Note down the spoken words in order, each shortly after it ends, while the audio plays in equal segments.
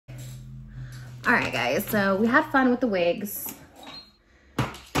All right, guys, so we had fun with the wigs.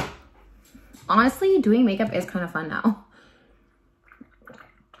 Honestly, doing makeup is kind of fun now.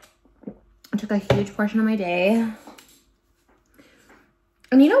 I took a huge portion of my day.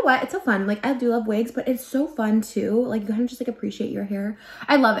 And you know what? It's so fun. Like, I do love wigs, but it's so fun too. Like, you kind of just like appreciate your hair.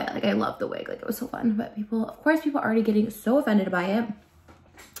 I love it. Like, I love the wig. Like, it was so fun. But people, of course, people are already getting so offended by it.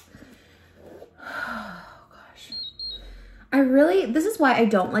 This is why I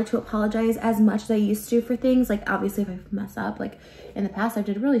don't like to apologize as much as I used to for things. Like, obviously, if I mess up, like, in the past, I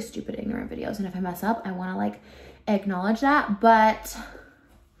did really stupid, ignorant videos. And if I mess up, I want to, like, acknowledge that. But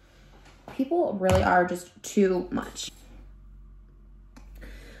people really are just too much.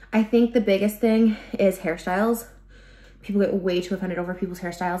 I think the biggest thing is hairstyles. People get way too offended over people's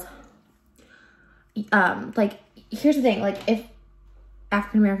hairstyles. Like, here's the thing. Like, if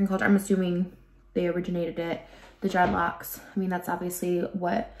African-American culture, I'm assuming they originated it. The dreadlocks, I mean, that's obviously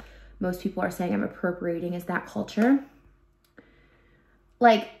what most people are saying I'm appropriating is that culture.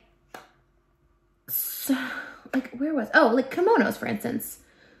 Like, so, like, where was, oh, like kimonos, for instance.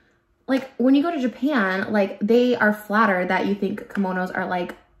 Like, when you go to Japan, like, they are flattered that you think kimonos are,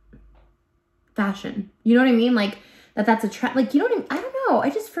 like, fashion. You know what I mean? Like, that's a trend. Like, you know what I mean? I don't know. I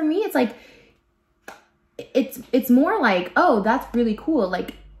just, for me, it's like, it's more like, oh, that's really cool.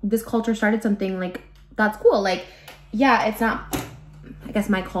 Like, this culture started something, like, that's cool. Like, yeah, it's not, I guess,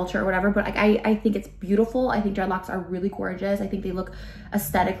 my culture or whatever, but like, I think it's beautiful. I think dreadlocks are really gorgeous. I think they look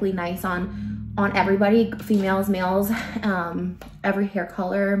aesthetically nice on everybody, females, males, every hair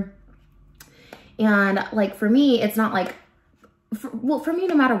color. And like, for me, it's not like, for me,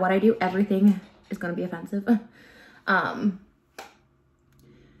 no matter what I do, everything is going to be offensive.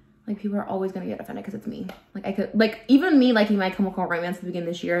 Like, people are always going to get offended because it's me. Like, I could, like, even me liking My Chemical Romance at the beginning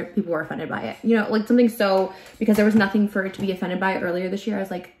of this year, people were offended by it. You know, like, something so, because there was nothing for it to be offended by earlier this year. I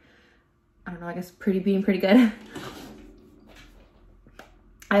was like, I don't know, I guess being pretty good.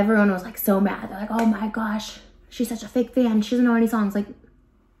 Everyone was, like, so mad. They're like, oh my gosh, she's such a fake fan. She doesn't know any songs. Like,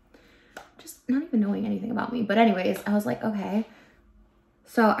 just not even knowing anything about me. But anyways, I was like, okay.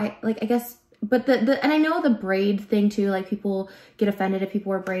 So, I guess... But and I know the braid thing too, like people get offended if people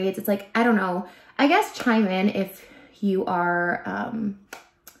wear braids. It's like, I don't know. I guess chime in if you are,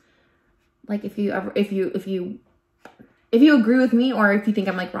 like if you agree with me or if you think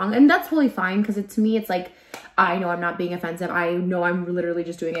I'm like wrong, and that's totally fine. Cause to me, it's like, I know I'm not being offensive. I know I'm literally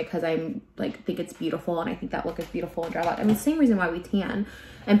just doing it cause I'm like, think it's beautiful. And I think that look is beautiful and dreadlock. I mean, same reason why we tan,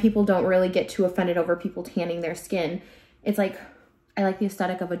 and people don't really get too offended over people tanning their skin. It's like, I like the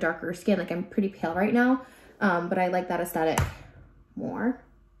aesthetic of a darker skin. Like, I'm pretty pale right now, but I like that aesthetic more,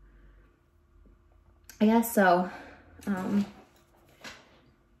 I guess. So, I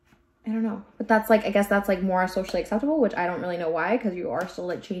don't know, but that's like, I guess that's like more socially acceptable, which I don't really know why, because you are still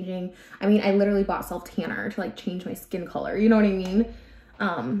like changing. I mean, I literally bought self tanner to like change my skin color. You know what I mean?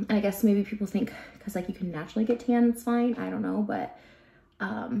 And I guess maybe people think because like you can naturally get tan, it's fine. I don't know, but,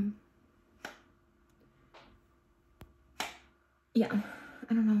 yeah,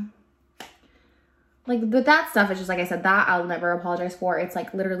 I don't know. Like, but that stuff is just, like I said, that I'll never apologize for. It's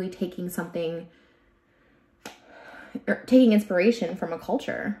like literally taking something, or taking inspiration from a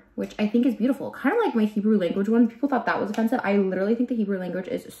culture, which I think is beautiful. Kind of like my Hebrew language one. People thought that was offensive. I literally think the Hebrew language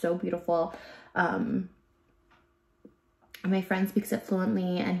is so beautiful. My friend speaks it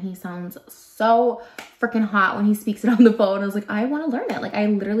fluently and he sounds so freaking hot when he speaks it on the phone. I was like, I want to learn it. Like, I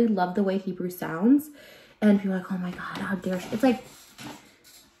literally love the way Hebrew sounds. And people are like, oh my God, how dare she? It's like,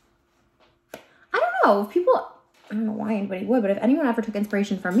 I don't know. If people, I don't know why anybody would, but if anyone ever took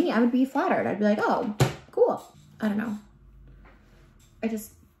inspiration from me, I would be flattered. I'd be like, oh, cool. I don't know.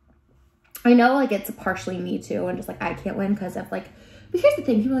 I know like it's partially me too. And just like, I can't win because of like, but here's the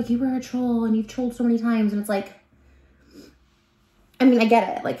thing. People are like, you were a troll and you've trolled so many times. And it's like, I mean, I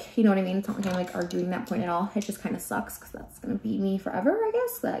get it. Like, you know what I mean? It's not like I'm like arguing that point at all. It just kind of sucks because that's going to be me forever, I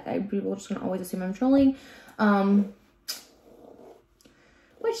guess. That people are just going to always assume I'm trolling.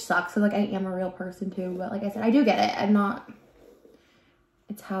 Which sucks. So like, I am a real person too. But like I said, I do get it. I'm not,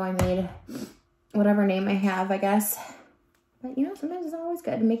 it's how I made whatever name I have, I guess. But you know, sometimes it's not always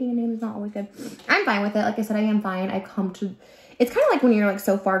good. Making a name is not always good. I'm fine with it. Like I said, I am fine. I've come to, it's kind of like when you're like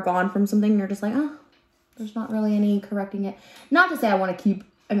so far gone from something, you're just like, oh, there's not really any correcting it. Not to say I want to keep,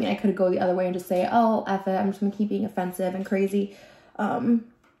 I mean, I could go the other way and just say, oh, F it, I'm just going to keep being offensive and crazy. I can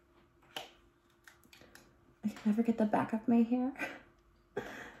never get the back of my hair.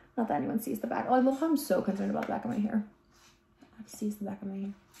 Not that anyone sees the back. Oh, I love how I'm so concerned about the back of my hair. I sees the back of my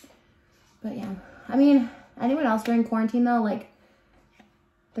hair. But yeah, I mean, anyone else during quarantine though, like,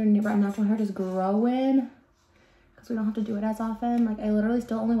 their natural hair just growing? because we don't have to do it as often. Like, I literally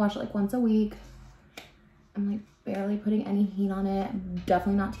still only wash it like once a week. I'm like barely putting any heat on it. I'm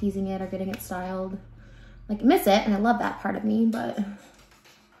definitely not teasing it or getting it styled. Like, miss it, and I love that part of me, but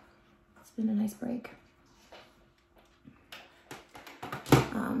it's been a nice break.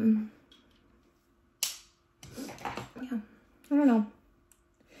 Yeah, I don't know.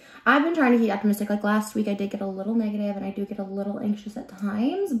 I've been trying to keep optimistic. Like, last week I did get a little negative and I do get a little anxious at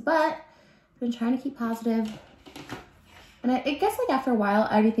times, but I've been trying to keep positive. And I guess, like, after a while,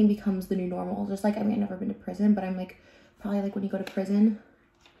 everything becomes the new normal. Just like, I mean, I've never been to prison, but I'm like, probably like when you go to prison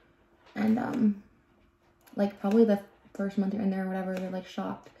and, like, probably the first month you're in there or whatever, you're like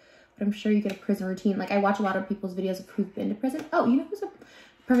shocked. But I'm sure you get a prison routine. Like, I watch a lot of people's videos of who've been to prison. Oh, you know who's a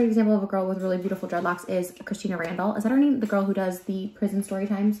perfect example of a girl with really beautiful dreadlocks is Christina Randall. Is that her name? The girl who does the prison story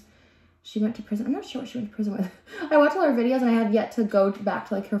times. She went to prison. I'm not sure what she went to prison with. I watched all her videos and I have yet to go back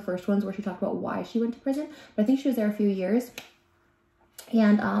to like her first ones where she talked about why she went to prison. But I think she was there a few years.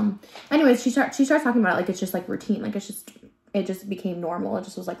 And anyways, she starts talking about it like it's just like routine. Like it just became normal. It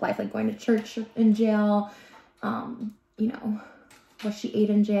just was like life, like going to church in jail, you know, what she ate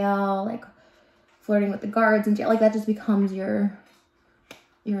in jail, like flirting with the guards in jail. Like that just becomes your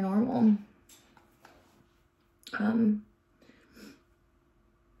normal. I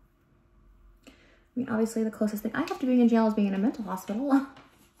mean, obviously the closest thing I have to being in jail is being in a mental hospital.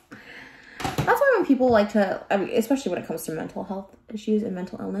 That's why when people like to, I mean, especially when it comes to mental health issues and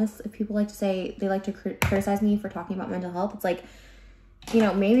mental illness, if people like to say, they like to criticize me for talking about mental health, it's like, you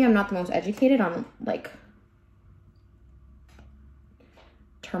know, maybe I'm not the most educated on like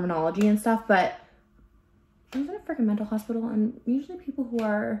terminology and stuff, but I was in a freaking mental hospital, and usually people who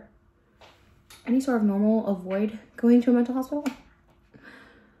are any sort of normal avoid going to a mental hospital.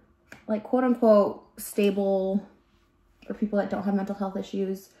 Like, quote unquote stable, or people that don't have mental health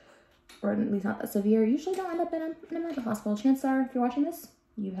issues, or at least not that severe, usually don't end up in a mental hospital. Chances are, if you're watching this,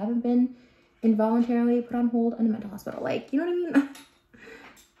 you haven't been involuntarily put on hold in a mental hospital. Like, you know what I mean?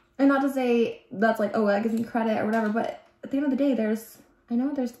 And not to say that's like, oh, that gives me credit or whatever, but at the end of the day, I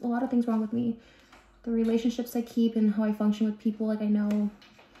know there's a lot of things wrong with me. The relationships I keep and how I function with people, like, I know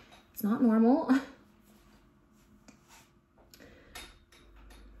it's not normal.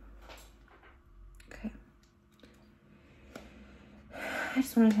 Okay. I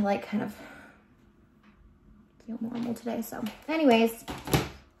just wanted to, like, kind of feel normal today. So, anyways,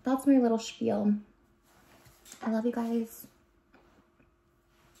 that's my little spiel. I love you guys.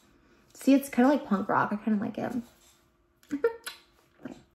 See, it's kind of like punk rock. I kind of like it.